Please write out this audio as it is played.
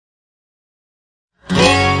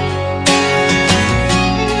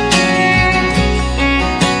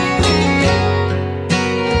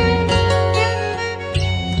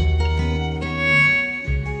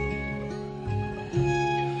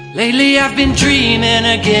Lately I've been dreaming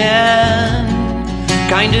again,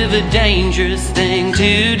 kind of a dangerous thing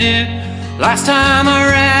to do. Last time I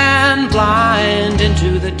ran blind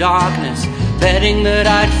into the darkness, betting that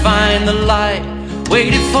I'd find the light.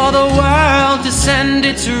 Waited for the world to send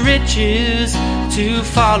its riches to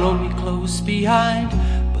follow me close behind.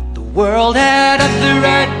 But the world had other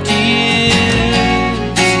ideas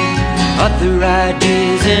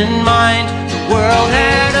in mind. The world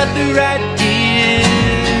had other ideas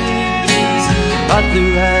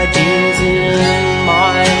in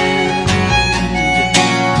mind.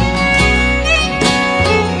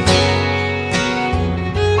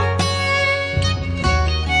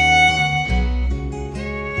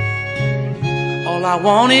 All I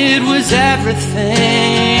wanted was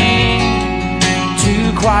everything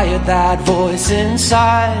to quiet that voice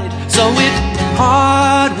inside. So with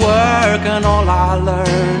hard work and all I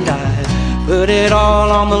learned, I put it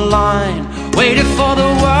all on the line. Waited for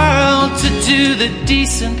the world to do the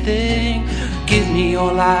decent thing, give me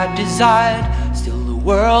all I desired. Still the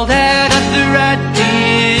world had other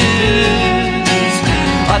ideas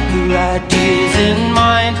in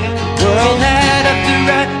mind. The world had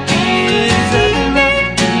other ideas in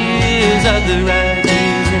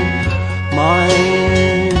mind.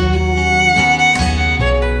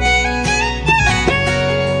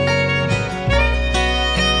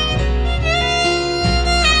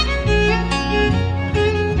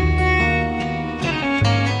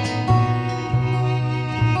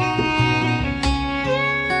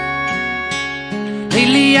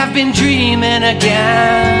 Lately I've been dreaming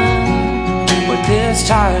again, but this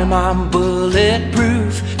time I'm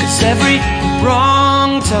bulletproof. 'Cause every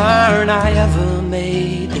wrong turn I ever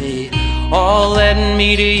made, they all led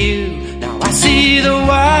me to you. Now I see the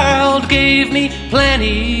world gave me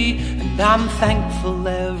plenty, and I'm thankful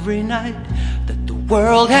every night that the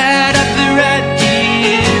world had other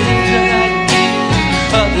ideas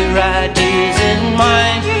in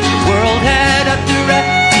mind. The world had other ideas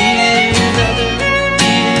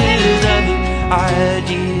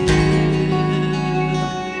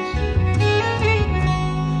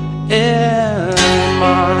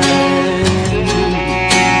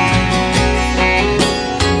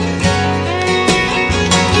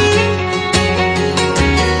in mind.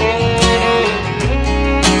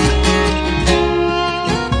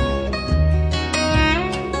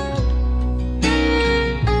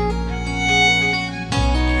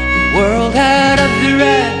 The world had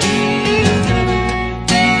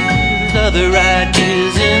other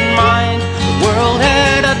ideas in mind. The world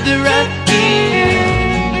had other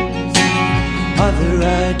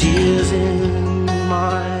ideas in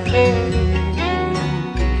mind.